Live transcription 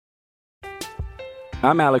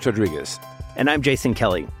I'm Alex Rodriguez. And I'm Jason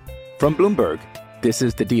Kelly. From Bloomberg, this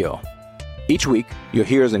is The Deal. Each week, you'll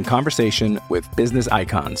hear us in conversation with business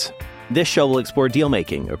icons. This show will explore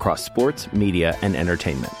deal-making across sports, media, and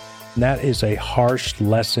entertainment. That is a harsh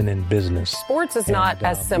lesson in business. Sports is not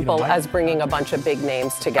as simple as bringing a bunch of big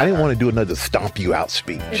names together. I didn't want to do another stomp you out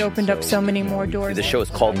speech. It opened up so many more doors. The show is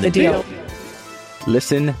called The Deal.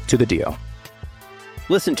 Listen to The Deal.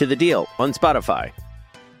 Listen to The Deal on Spotify.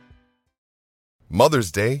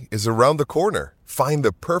 Mother's Day is around the corner. Find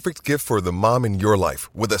the perfect gift for the mom in your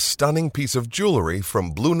life with a stunning piece of jewelry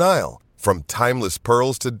from Blue Nile. From timeless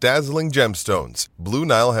pearls to dazzling gemstones, Blue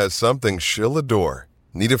Nile has something she'll adore.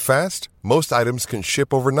 Need it fast? Most items can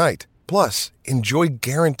ship overnight. Plus, enjoy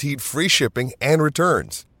guaranteed free shipping and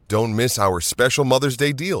returns. Don't miss our special Mother's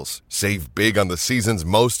Day deals. Save big on the season's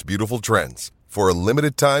most beautiful trends. For a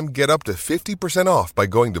limited time, get up to 50% off by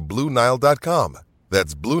going to BlueNile.com.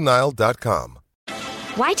 That's BlueNile.com.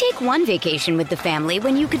 Why take one vacation with the family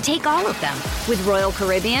when you could take all of them? With Royal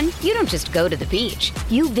Caribbean, you don't just go to the beach.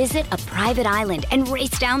 You visit a private island and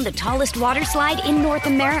race down the tallest water slide in North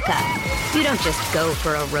America. You don't just go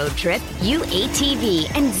for a road trip. You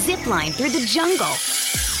ATV and zip line through the jungle.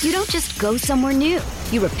 You don't just go somewhere new.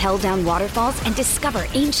 You rappel down waterfalls and discover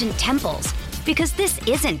ancient temples. Because this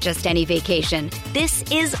isn't just any vacation. This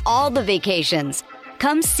is all the vacations.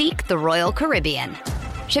 Come seek the Royal Caribbean.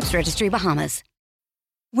 Ships Registry, Bahamas.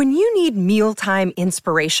 When you need mealtime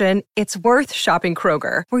inspiration, it's worth shopping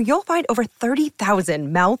Kroger, where you'll find over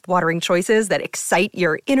 30,000 mouth-watering choices that excite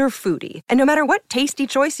your inner foodie. And no matter what tasty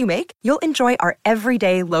choice you make, you'll enjoy our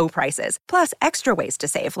everyday low prices, plus extra ways to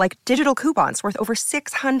save, like digital coupons worth over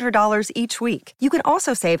 $600 each week. You can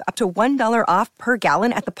also save up to $1 off per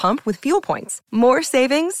gallon at the pump with fuel points. More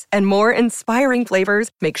savings and more inspiring flavors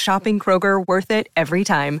make shopping Kroger worth it every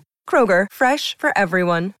time. Kroger, fresh for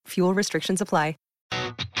everyone. Fuel restrictions apply.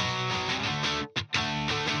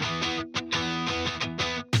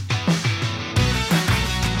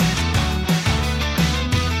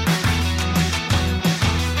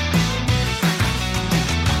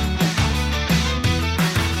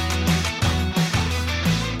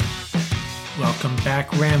 Welcome back,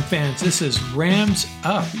 Ram fans. This is Rams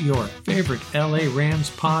Up, your favorite LA Rams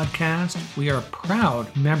podcast. We are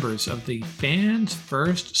proud members of the Fans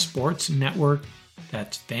First Sports Network.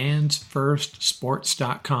 That's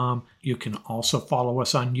fansfirstsports.com. You can also follow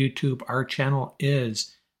us on YouTube. Our channel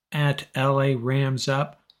is at LA Rams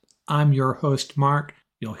Up. I'm your host, Mark.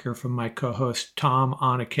 You'll hear from my co-host, Tom,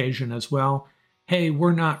 on occasion as well. Hey,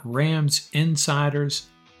 we're not Rams insiders.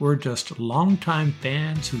 We're just longtime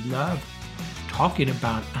fans who love talking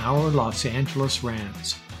about our Los Angeles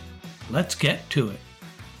Rams. Let's get to it.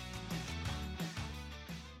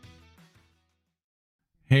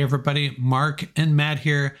 Hey everybody, Mark and Matt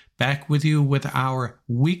here, back with you with our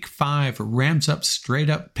Week 5 Rams Up Straight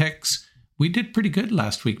Up picks. We did pretty good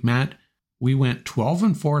last week, Matt. We went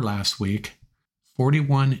 12-4 last week,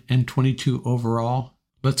 41-22 overall.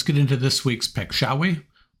 Let's get into this week's pick, shall we?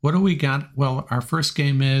 What do we got? Well, our first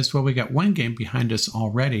game is, we got one game behind us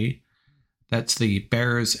already. That's the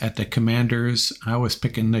Bears at the Commanders. I was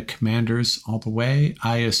picking the Commanders all the way.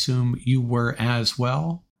 I assume you were as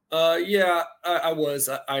well. Yeah, I was.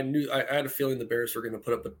 I knew. I had a feeling the Bears were going to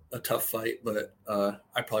put up a tough fight, but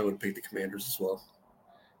I probably would have picked the Commanders as well.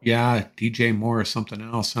 Yeah, DJ Moore or something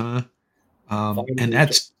else, huh? And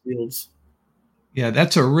that's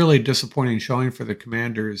that's a really disappointing showing for the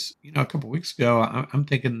Commanders. You know, a couple weeks ago, I'm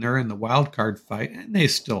thinking they're in the wild card fight, and they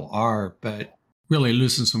still are, but really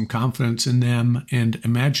losing some confidence in them. And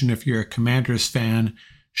imagine if you're a Commanders fan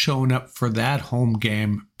showing up for that home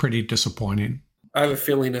game, pretty disappointing. I have a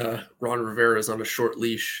feeling Ron Rivera is on a short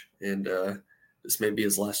leash, and this may be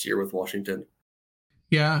his last year with Washington.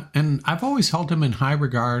 Yeah, and I've always held him in high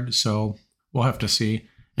regard, so we'll have to see.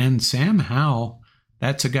 And Sam Howell,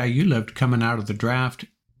 that's a guy you loved coming out of the draft,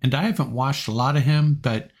 and I haven't watched a lot of him,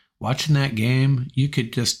 but watching that game, you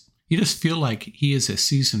just feel like he is a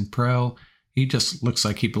seasoned pro. He just looks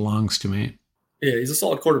like he belongs to me. Yeah, he's a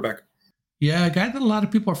solid quarterback. Yeah, a guy that a lot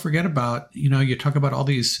of people forget about. You know, you talk about all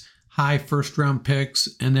these high first-round picks,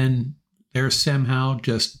 and then there's Sam Howell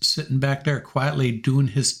just sitting back there quietly doing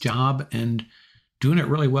his job and doing it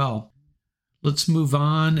really well. Let's move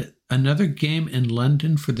on. Another game in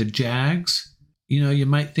London for the Jags. You know, you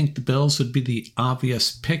might think the Bills would be the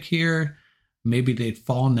obvious pick here. Maybe they'd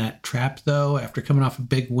fall in that trap, though, after coming off a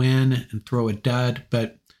big win and throw a dud,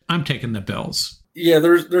 but I'm taking the Bills. Yeah,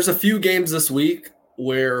 there's a few games this week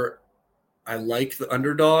where I like the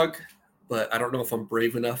underdog, but I don't know if I'm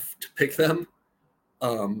brave enough to pick them.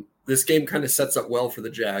 This game kind of sets up well for the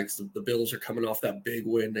Jags. The Bills are coming off that big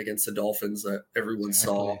win against the Dolphins that everyone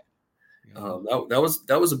saw.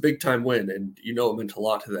 That was a big time win, and it meant a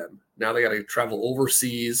lot to them. Now they got to travel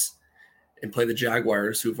overseas and play the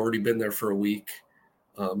Jaguars, who've already been there for a week.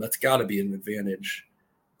 That's got to be an advantage.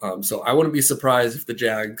 So I wouldn't be surprised if the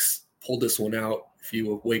Jags pulled this one out. If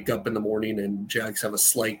you wake up in the morning and Jags have a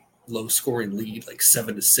slight low-scoring lead, like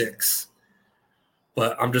 7-6.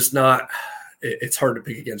 But I'm just not – it's hard to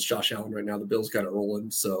pick against Josh Allen right now. The Bills got it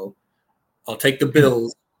rolling, so I'll take the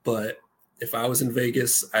Bills. But if I was in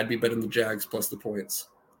Vegas, I'd be betting the Jags plus the points.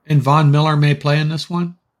 And Von Miller may play in this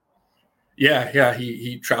one? Yeah,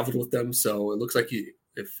 he traveled with them, so it looks like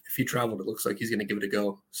if he traveled, it looks like he's going to give it a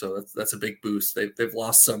go. So that's a big boost. They've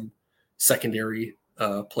lost some secondary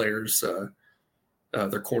players,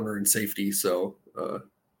 their corner and safety, so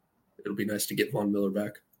it'll be nice to get Von Miller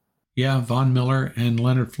back. Yeah, Von Miller and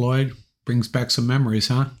Leonard Floyd brings back some memories,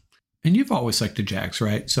 huh? And you've always liked the Jags,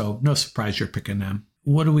 right? So no surprise you're picking them.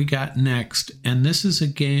 What do we got next? And this is a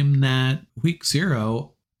game that week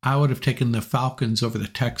 0, I would have taken the Falcons over the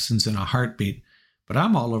Texans in a heartbeat. But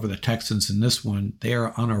I'm all over the Texans in this one. They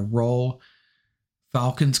are on a roll.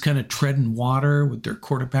 Falcons kind of treading water with their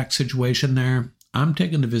quarterback situation there. I'm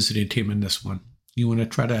taking the visiting team in this one. You want to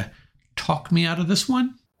try to talk me out of this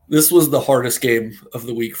one? This was the hardest game of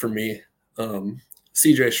the week for me.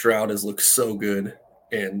 CJ Stroud has looked so good,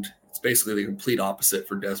 and it's basically the complete opposite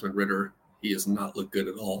for Desmond Ridder. He has not looked good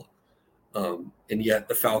at all. And yet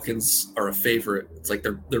the Falcons are a favorite. It's like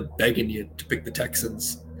they're begging you to pick the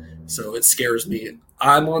Texans. So it scares me.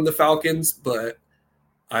 I'm on the Falcons, but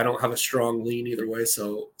I don't have a strong lean either way.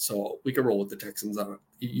 So we can roll with the Texans on it.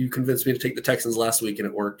 You convinced me to take the Texans last week and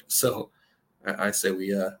it worked. So I say we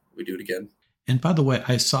do it again. And by the way,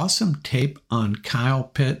 I saw some tape on Kyle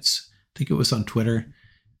Pitts. I think it was on Twitter.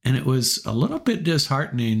 And it was a little bit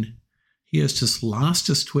disheartening. He has just lost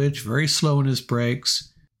his twitch, very slow in his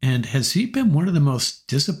breaks. And has he been one of the most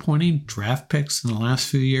disappointing draft picks in the last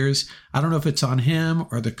few years? I don't know if it's on him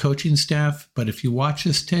or the coaching staff, but if you watch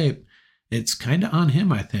this tape, it's kind of on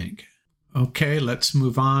him, I think. Okay, let's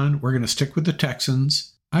move on. We're going to stick with the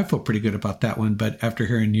Texans. I feel pretty good about that one, but after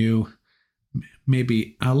hearing you,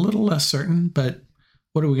 maybe a little less certain. But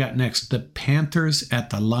what do we got next? The Panthers at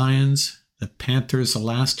the Lions. The Panthers, the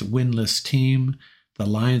last winless team. The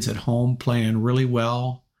Lions at home playing really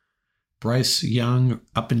well. Bryce Young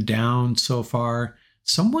up and down so far.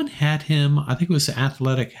 Someone had him, I think it was The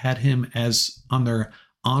Athletic, had him as on their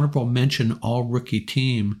honorable mention all-rookie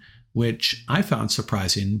team, which I found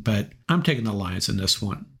surprising, but I'm taking the Lions in this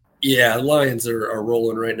one. Yeah, Lions are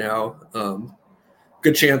rolling right now.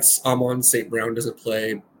 Good chance Amon St. Brown doesn't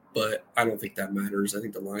play, but I don't think that matters. I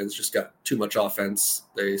think the Lions just got too much offense.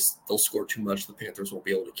 They'll score too much. The Panthers won't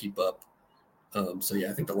be able to keep up. So,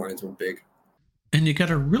 yeah, I think the Lions win big. And you got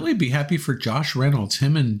to really be happy for Josh Reynolds.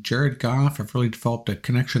 Him and Jared Goff have really developed a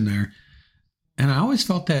connection there. And I always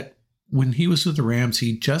felt that when he was with the Rams,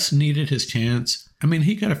 he just needed his chance. I mean,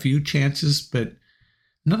 he got a few chances, but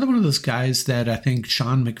another one of those guys that I think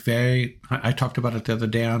Sean McVay, I talked about it the other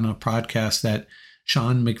day on a podcast, that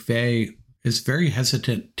Sean McVay is very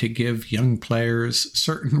hesitant to give young players,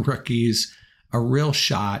 certain rookies, a real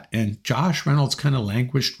shot. And Josh Reynolds kind of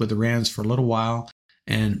languished with the Rams for a little while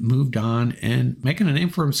and moved on and making a name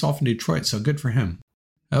for himself in Detroit. So good for him.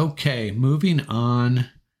 Okay, moving on.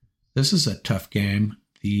 This is a tough game.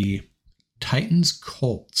 The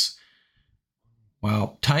Titans-Colts.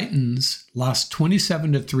 Well, Titans lost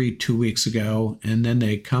 27-3 2 weeks ago, and then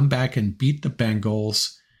they come back and beat the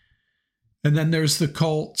Bengals. And then there's the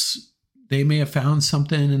Colts. They may have found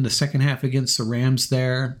something in the second half against the Rams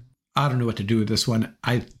there. I don't know what to do with this one.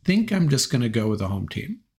 I think I'm just going to go with the home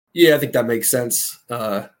team. Yeah, I think that makes sense.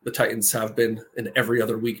 The Titans have been an every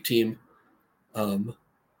other week team. And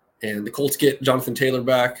the Colts get Jonathan Taylor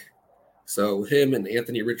back. So him and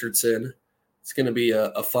Anthony Richardson, it's going to be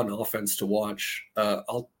a fun offense to watch.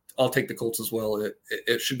 I'll take the Colts as well.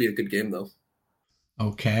 It should be a good game, though.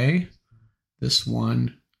 Okay. This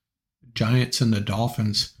one, Giants and the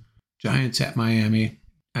Dolphins. Giants at Miami.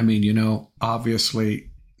 I mean,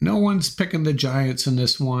 obviously no one's picking the Giants in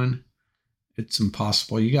this one. It's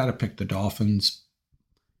impossible. You got to pick the Dolphins.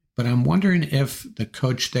 But I'm wondering if the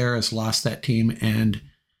coach there has lost that team, and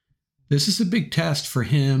this is a big test for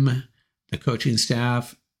him, the coaching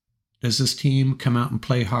staff. Does this team come out and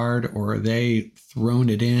play hard, or are they thrown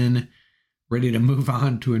it in, ready to move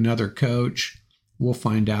on to another coach? We'll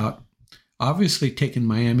find out. Obviously taking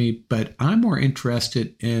Miami, but I'm more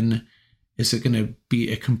interested in, is it going to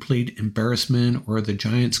be a complete embarrassment, or are the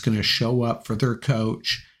Giants going to show up for their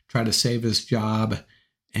coach, try to save his job,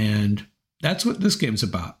 and That's what this game's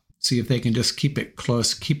about. See if they can just keep it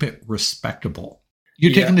close, keep it respectable.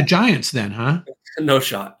 You're taking the Giants then, huh? No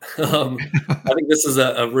shot. I think this is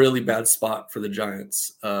a really bad spot for the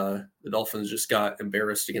Giants. The Dolphins just got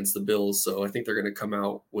embarrassed against the Bills, so I think they're going to come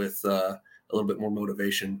out with a little bit more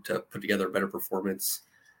motivation to put together a better performance.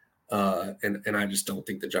 And I just don't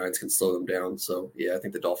think the Giants can slow them down. So, I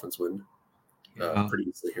think the Dolphins win pretty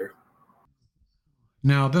easily here.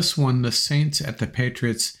 Now, this one, the Saints at the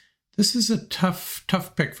Patriots, this is a tough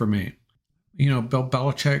pick for me. Bill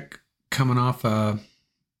Belichick coming off a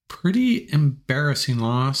pretty embarrassing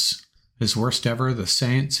loss, his worst ever. The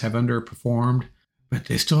Saints have underperformed, but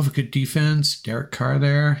they still have a good defense. Derek Carr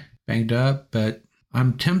there, banged up, but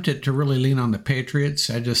I'm tempted to really lean on the Patriots.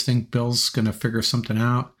 I just think Bill's going to figure something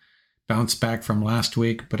out, bounce back from last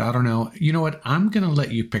week, but I don't know. You know what? I'm going to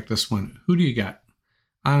let you pick this one. Who do you got?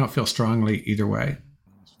 I don't feel strongly either way.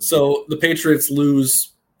 So the Patriots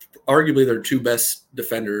lose arguably their two best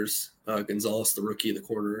defenders, Gonzalez, the rookie, the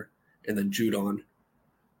corner, and then Judon.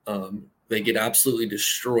 They get absolutely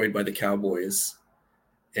destroyed by the Cowboys,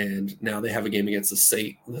 and now they have a game against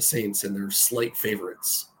the Saints, and they're slight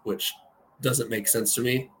favorites, which doesn't make sense to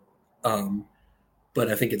me. But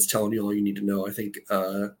I think it's telling you all you need to know. I think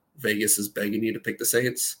Vegas is begging you to pick the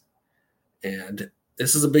Saints, and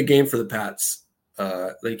this is a big game for the Pats.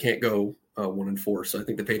 They can't go 1-4, so I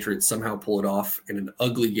think the Patriots somehow pull it off in an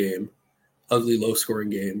ugly game, ugly low-scoring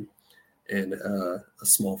game, and a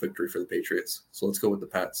small victory for the Patriots. So let's go with the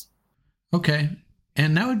Pats. Okay,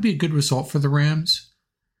 and that would be a good result for the Rams.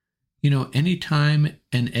 Anytime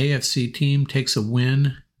an AFC team takes a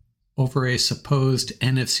win over a supposed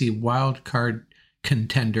NFC wildcard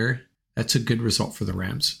contender, that's a good result for the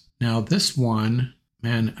Rams. Now, this one,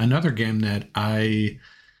 man, another game that the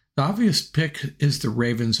obvious pick is the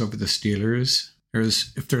Ravens over the Steelers.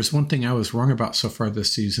 If there's one thing I was wrong about so far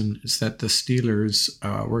this season, is that the Steelers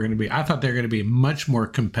I thought they were going to be much more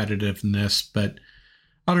competitive than this, but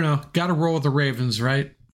I don't know. Got to roll with the Ravens,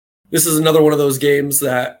 right? This is another one of those games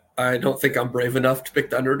that I don't think I'm brave enough to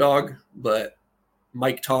pick the underdog, but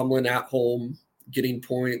Mike Tomlin at home getting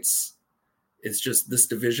points. It's just this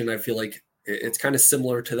division. I feel like it's kind of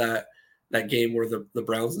similar to that game where the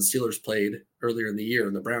Browns and Steelers played earlier in the year,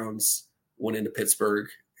 and the Browns went into Pittsburgh,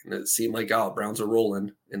 and it seemed like, Browns are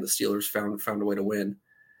rolling, and the Steelers found a way to win.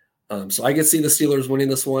 So I could see the Steelers winning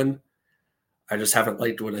this one. I just haven't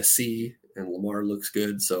liked what I see, and Lamar looks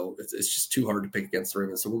good, so it's just too hard to pick against the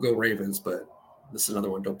Ravens. So we'll go Ravens, but this is another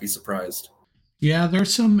one. Don't be surprised. Yeah,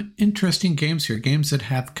 there's some interesting games here, games that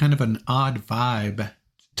have kind of an odd vibe,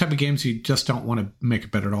 type of games you just don't want to make a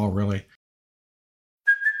bet at all, really.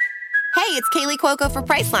 Hey, it's Kaylee Cuoco for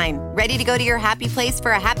Priceline. Ready to go to your happy place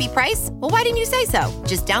for a happy price? Well, why didn't you say so?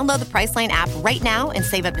 Just download the Priceline app right now and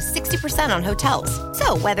save up to 60% on hotels.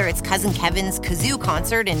 So whether it's Cousin Kevin's Kazoo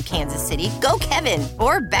Concert in Kansas City, go Kevin,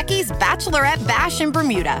 or Becky's Bachelorette Bash in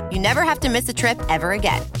Bermuda, you never have to miss a trip ever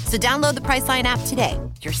again. So download the Priceline app today.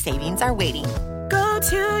 Your savings are waiting. Go to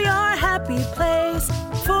your happy place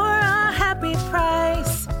for a happy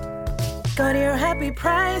price. Go to your happy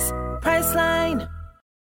price, Priceline.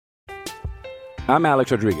 I'm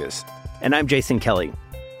Alex Rodriguez. And I'm Jason Kelly.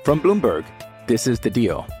 From Bloomberg, this is The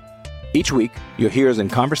Deal. Each week, you'll hear us in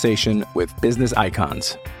conversation with business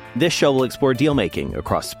icons. This show will explore deal-making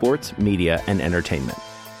across sports, media, and entertainment.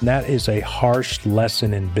 That is a harsh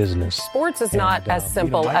lesson in business. Sports is not as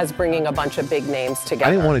simple as bringing a bunch of big names together.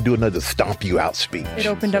 I didn't want to do another stomp you out speech. It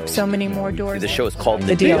opened up so many more doors. The show is called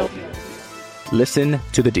The Deal. Listen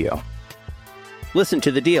to The Deal. Listen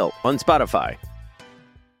to The Deal on Spotify.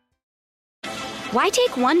 Why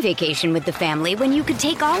take one vacation with the family when you could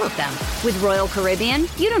take all of them? With Royal Caribbean,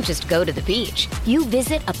 you don't just go to the beach. You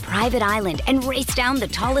visit a private island and race down the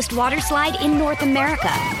tallest water slide in North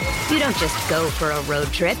America. You don't just go for a road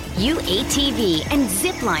trip. You ATV and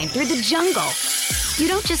zip line through the jungle. You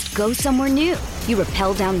don't just go somewhere new. You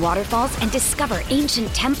rappel down waterfalls and discover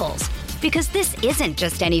ancient temples. Because this isn't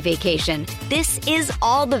just any vacation. This is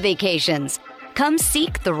all the vacations. Come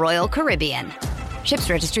seek the Royal Caribbean. Ships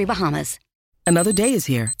Registry, Bahamas. Another day is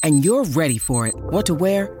here, and you're ready for it. What to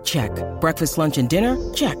wear? Check. Breakfast, lunch, and dinner?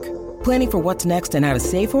 Check. Planning for what's next and how to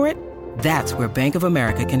save for it? That's where Bank of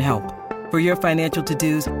America can help. For your financial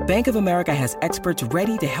to-dos, Bank of America has experts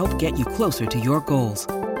ready to help get you closer to your goals.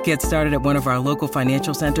 Get started at one of our local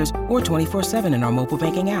financial centers or 24/7 in our mobile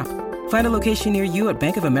banking app. Find a location near you at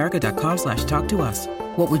bankofamerica.com/talktous.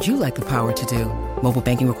 What would you like the power to do? Mobile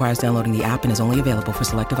banking requires downloading the app and is only available for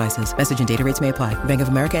select devices. Message and data rates may apply. Bank of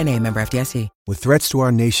America NA, member FDIC. With threats to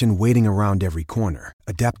our nation waiting around every corner,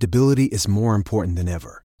 adaptability is more important than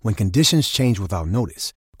ever. When conditions change without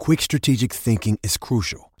notice, quick strategic thinking is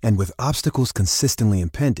crucial. And with obstacles consistently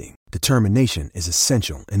impending, determination is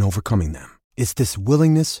essential in overcoming them. It's this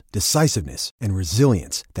willingness, decisiveness, and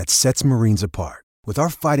resilience that sets Marines apart. With our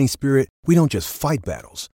fighting spirit, we don't just fight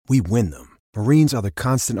battles, we win them. Marines are the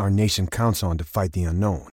constant our nation counts on to fight the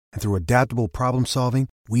unknown. And through adaptable problem solving,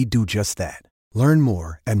 we do just that. Learn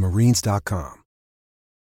more at Marines.com.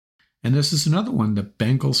 And this is another one, the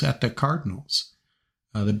Bengals at the Cardinals.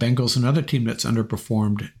 The Bengals, another team that's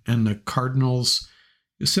underperformed, and the Cardinals,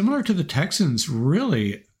 similar to the Texans,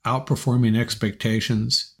 really outperforming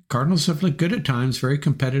expectations. Cardinals have looked good at times, very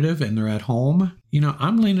competitive, and they're at home.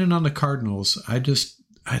 I'm leaning on the Cardinals.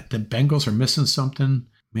 The Bengals are missing something.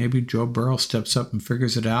 Maybe Joe Burrow steps up and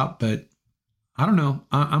figures it out, but I don't know.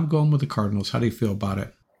 I'm going with the Cardinals. How do you feel about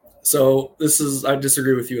it? So I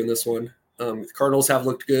disagree with you in this one. The Cardinals have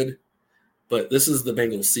looked good, but this is the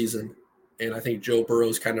Bengals season. And I think Joe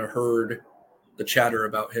Burrow's kind of heard the chatter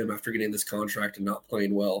about him after getting this contract and not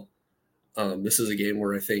playing well. This is a game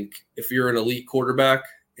where I think if you're an elite quarterback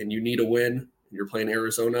and you need a win and you're playing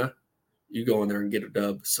Arizona, you go in there and get a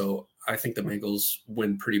dub. So I think the Bengals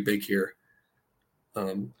win pretty big here.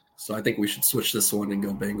 So I think we should switch this one and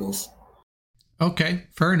go Bengals. Okay,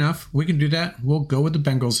 fair enough. We can do that. We'll go with the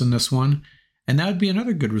Bengals in this one. And that would be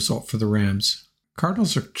another good result for the Rams.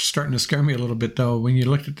 Cardinals are starting to scare me a little bit, though. When you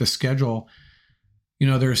looked at the schedule,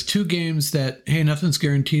 there's 2 games that, hey, nothing's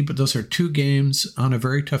guaranteed, but those are 2 games on a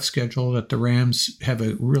very tough schedule that the Rams have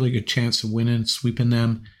a really good chance of winning, sweeping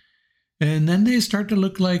them. And then they start to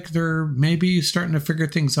look like they're maybe starting to figure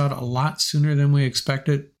things out a lot sooner than we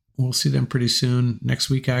expected. We'll see them pretty soon, next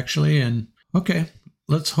week, actually. And okay,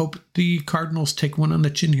 let's hope the Cardinals take one on the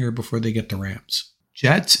chin here before they get the Rams.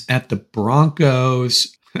 Jets at the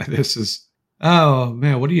Broncos. Oh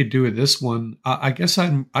man, what do you do with this one? I guess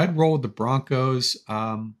I'd roll with the Broncos.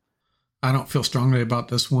 I don't feel strongly about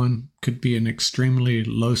this one. Could be an extremely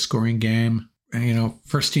low-scoring game.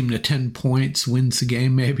 First team to 10 points wins the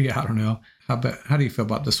game. Maybe, I don't know. How do you feel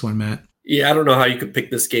about this one, Matt? Yeah, I don't know how you could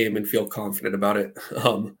pick this game and feel confident about it.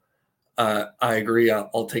 I agree.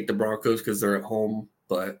 I'll take the Broncos because they're at home,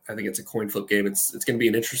 but I think it's a coin flip game. It's going to be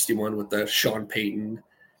an interesting one with the Sean Payton,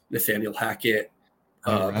 Nathaniel Hackett.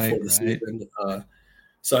 Before the season.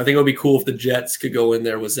 So I think it would be cool if the Jets could go in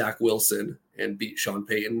there with Zach Wilson and beat Sean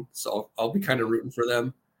Payton. So I'll be kind of rooting for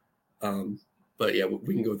them. But yeah,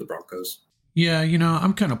 we can go with the Broncos. Yeah,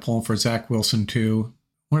 I'm kind of pulling for Zach Wilson too.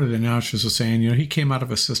 One of the announcers was saying, he came out of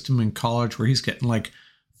a system in college where he's getting like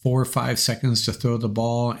 4 or 5 seconds to throw the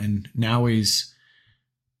ball, and now it's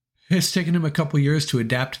taken him a couple years to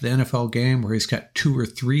adapt to the NFL game where he's got 2 or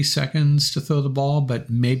 3 seconds to throw the ball, but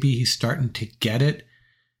maybe he's starting to get it.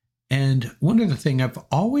 And one other thing, I've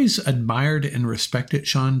always admired and respected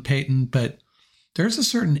Sean Payton, but there's a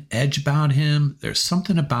certain edge about him. There's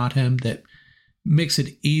something about him that makes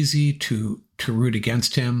it easy to root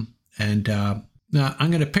against him. And now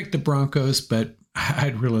I'm going to pick the Broncos, but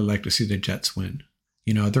I'd really like to see the Jets win.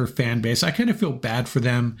 Their fan base, I kind of feel bad for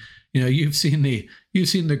them. You've seen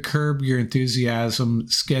the Curb Your Enthusiasm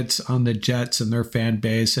skits on the Jets and their fan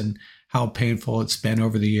base and how painful it's been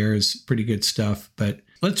over the years. Pretty good stuff. But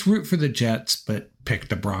let's root for the Jets, but pick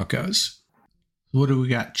the Broncos. What do we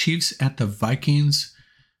got? Chiefs at the Vikings.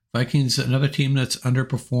 Vikings, another team that's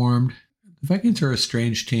underperformed. The Vikings are a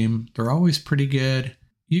strange team. They're always pretty good.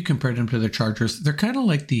 You compared them to the Chargers. They're kind of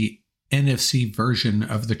like the NFC version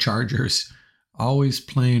of the Chargers. Always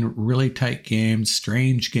playing really tight games,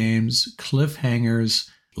 strange games, cliffhangers.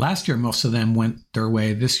 Last year, most of them went their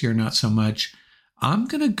way. This year, not so much. I'm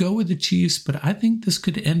going to go with the Chiefs, but I think this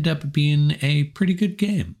could end up being a pretty good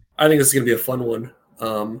game. I think this is going to be a fun one.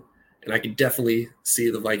 And I can definitely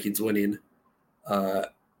see the Vikings winning. I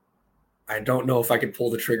don't know if I could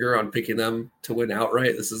pull the trigger on picking them to win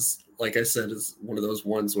outright. This is, like I said, is one of those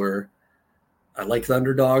ones where I like the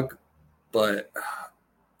underdog, but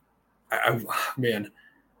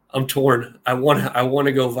I'm torn. I want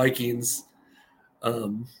to go Vikings,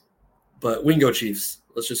 but we can go Chiefs.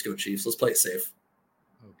 Let's just go Chiefs. Let's play it safe.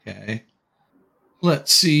 Okay.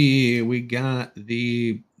 Let's see. We got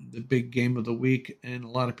the big game of the week in a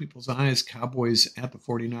lot of people's eyes. Cowboys at the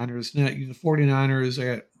 49ers. Now, the 49ers,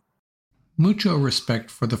 I got mucho respect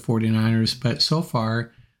for the 49ers, but so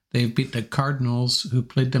far they've beat the Cardinals, who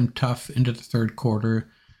played them tough into the third quarter.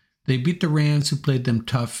 They beat the Rams, who played them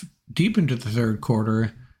tough deep into the third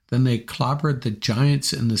quarter. Then they clobbered the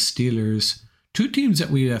Giants and the Steelers, 2 teams that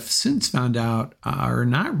we have since found out are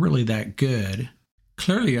not really that good,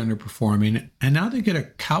 clearly underperforming. And now they get a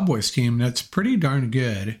Cowboys team that's pretty darn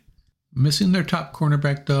good. Missing their top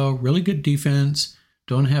cornerback, though. Really good defense.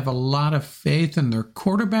 Don't have a lot of faith in their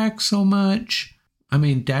quarterback so much. I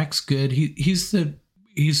mean, Dak's good. He's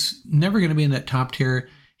never going to be in that top tier.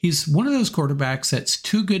 He's one of those quarterbacks that's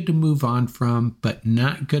too good to move on from, but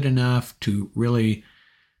not good enough to really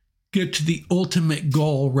get to the ultimate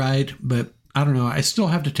goal, right? But I don't know. I still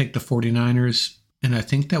have to take the 49ers, and I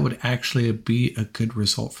think that would actually be a good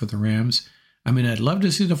result for the Rams. I mean, I'd love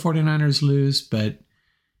to see the 49ers lose, but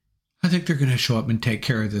I think they're going to show up and take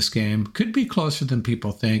care of this game. Could be closer than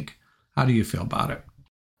people think. How do you feel about it?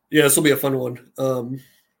 Yeah, this will be a fun one.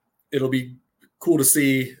 It'll be cool to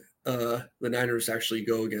see the Niners actually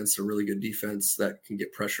go against a really good defense that can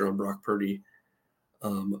get pressure on Brock Purdy.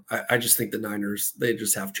 I just think the Niners, they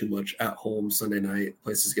just have too much at home Sunday night.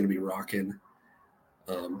 Place is going to be rocking.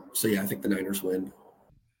 So, yeah, I think the Niners win.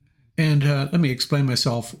 And let me explain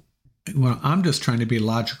myself. Well, I'm just trying to be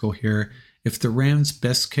logical here. If the Rams'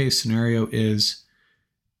 best case scenario is,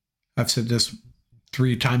 I've said this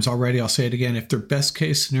 3 times already, I'll say it again. If their best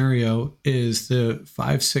case scenario is the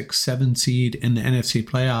 5, 6, 7 seed in the NFC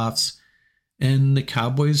playoffs, and the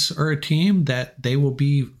Cowboys are a team that they will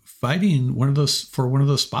be fighting one of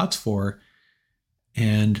those spots for.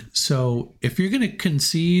 And so if you're going to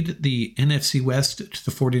concede the NFC West to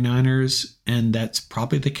the 49ers, and that's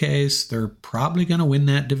probably the case, they're probably going to win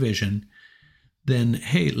that division, then,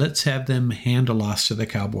 hey, let's have them hand a loss to the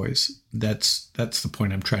Cowboys. That's the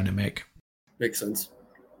point I'm trying to make. Makes sense.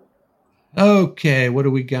 Okay, what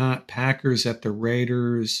do we got? Packers at the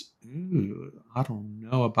Raiders. Ooh, I don't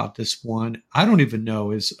know about this one. I don't even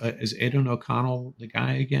know. Is Aidan O'Connell the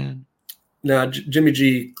guy again? No, Jimmy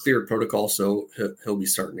G cleared protocol, so he'll be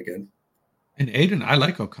starting again. And Aidan, I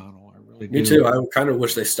like O'Connell. I really do. Me too. I kind of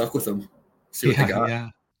wish they stuck with him. See what they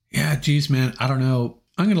got. Yeah, geez, man. I don't know.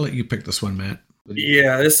 I'm going to let you pick this one, Matt.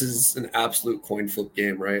 Yeah, this is an absolute coin flip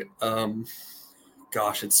game, right?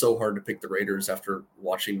 Gosh, it's so hard to pick the Raiders after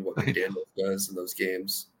watching what McDaniels does in those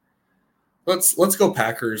games. Let's go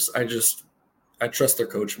Packers. I trust their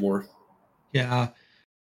coach more. Yeah.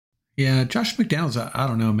 Josh McDaniels, I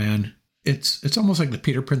don't know, man. It's almost like the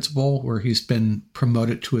Peter principle, where he's been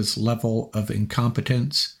promoted to his level of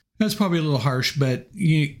incompetence. That's probably a little harsh, but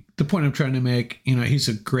the point I'm trying to make, he's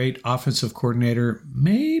a great offensive coordinator.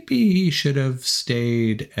 Maybe he should have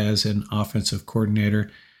stayed as an offensive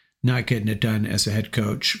coordinator, not getting it done as a head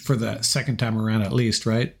coach for the second time around at least,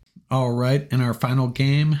 right? All right, in our final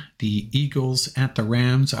game, the Eagles at the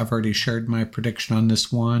Rams. I've already shared my prediction on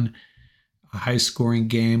this one. A high-scoring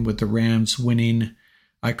game with the Rams winning.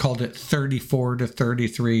 I called it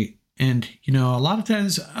 34-33. And, a lot of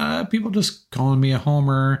times people just calling me a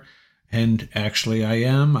homer. And actually I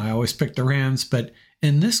am. I always pick the Rams. But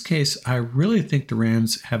in this case, I really think the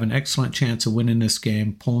Rams have an excellent chance of winning this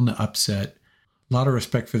game, pulling the upset. A lot of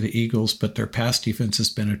respect for the Eagles, but their pass defense has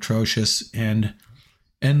been atrocious. And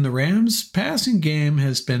the Rams' passing game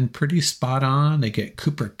has been pretty spot on. They get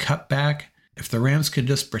Cooper Kupp back. If the Rams can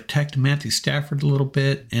just protect Matthew Stafford a little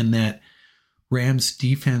bit, and that Rams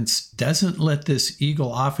defense doesn't let this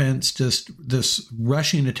Eagle offense, just this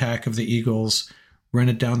rushing attack of the Eagles, run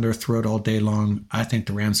it down their throat all day long, I think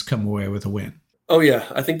the Rams come away with a win. Oh, yeah.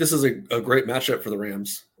 I think this is a great matchup for the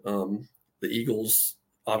Rams. The Eagles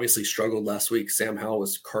obviously struggled last week. Sam Howell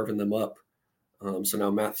was carving them up. So now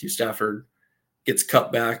Matthew Stafford gets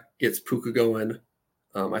Kupp back, gets Puka going.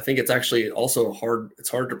 I think it's actually also hard. It's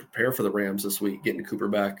hard to prepare for the Rams this week, getting Cooper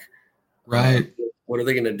back. Right. What are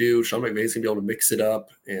they going to do? Sean McVay's going to be able to mix it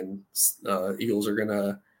up, and Eagles are going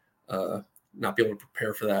to not be able to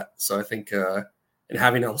prepare for that. So I think and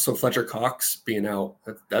having also Fletcher Cox being out,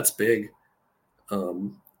 that's big.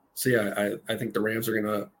 So yeah, I think the Rams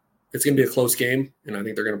are it's going to be a close game, and I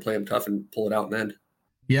think they're going to play them tough and pull it out in the end.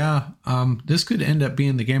 Yeah, this could end up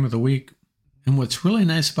being the game of the week. And what's really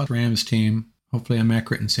nice about the Rams team, hopefully I'm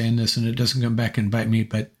accurate in saying this and it doesn't come back and bite me,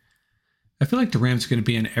 but I feel like the Rams are going to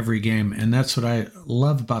be in every game. And that's what I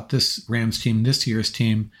love about this Rams team, this year's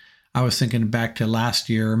team. I was thinking back to last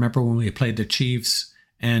year. Remember when we played the Chiefs,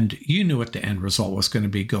 and you knew what the end result was going to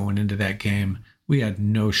be going into that game. We had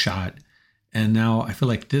no shot. And now I feel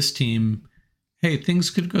like this team, hey,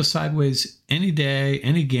 things could go sideways any day,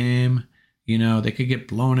 any game. They could get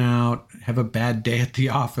blown out, have a bad day at the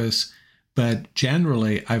office. But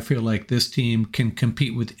generally, I feel like this team can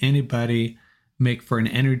compete with anybody, make for an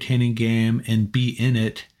entertaining game, and be in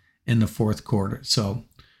it in the fourth quarter. So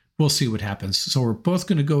we'll see what happens. So we're both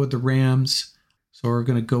going to go with the Rams. So we're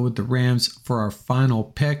going to go with the Rams for our final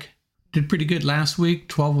pick. Did pretty good last week,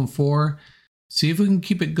 12-4. See if we can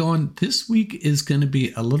keep it going. This week is going to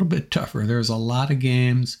be a little bit tougher. There's a lot of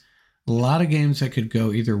games that could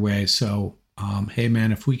go either way. So, hey,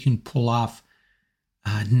 man, if we can pull off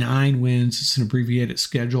 9 wins, it's an abbreviated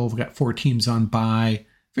schedule. We've got 4 teams on bye.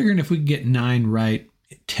 figuring if we could get 9 right,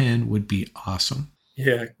 10 would be awesome.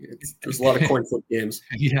 Yeah, there's a lot of coin flip games.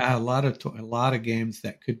 Yeah, a lot of games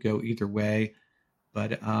that could go either way.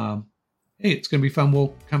 But hey, it's going to be fun.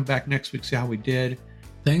 We'll come back next week, see how we did.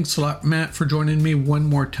 Thanks a lot, Matt, for joining me one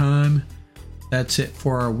more time. That's it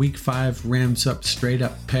for our Week 5 Rams Up Straight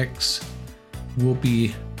Up picks. We'll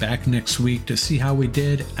be back next week to see how we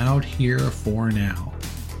did out here for now.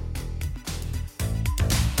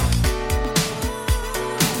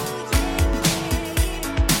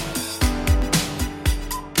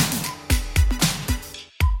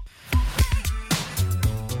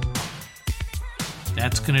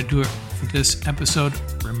 That's going to do it for this episode.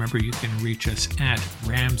 Remember, you can reach us at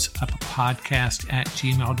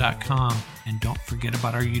ramsuppodcast@gmail.com. And don't forget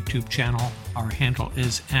about our YouTube channel. Our handle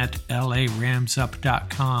is at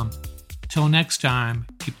laramsup.com. Till next time,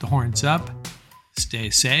 keep the horns up, stay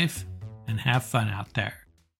safe, and have fun out there.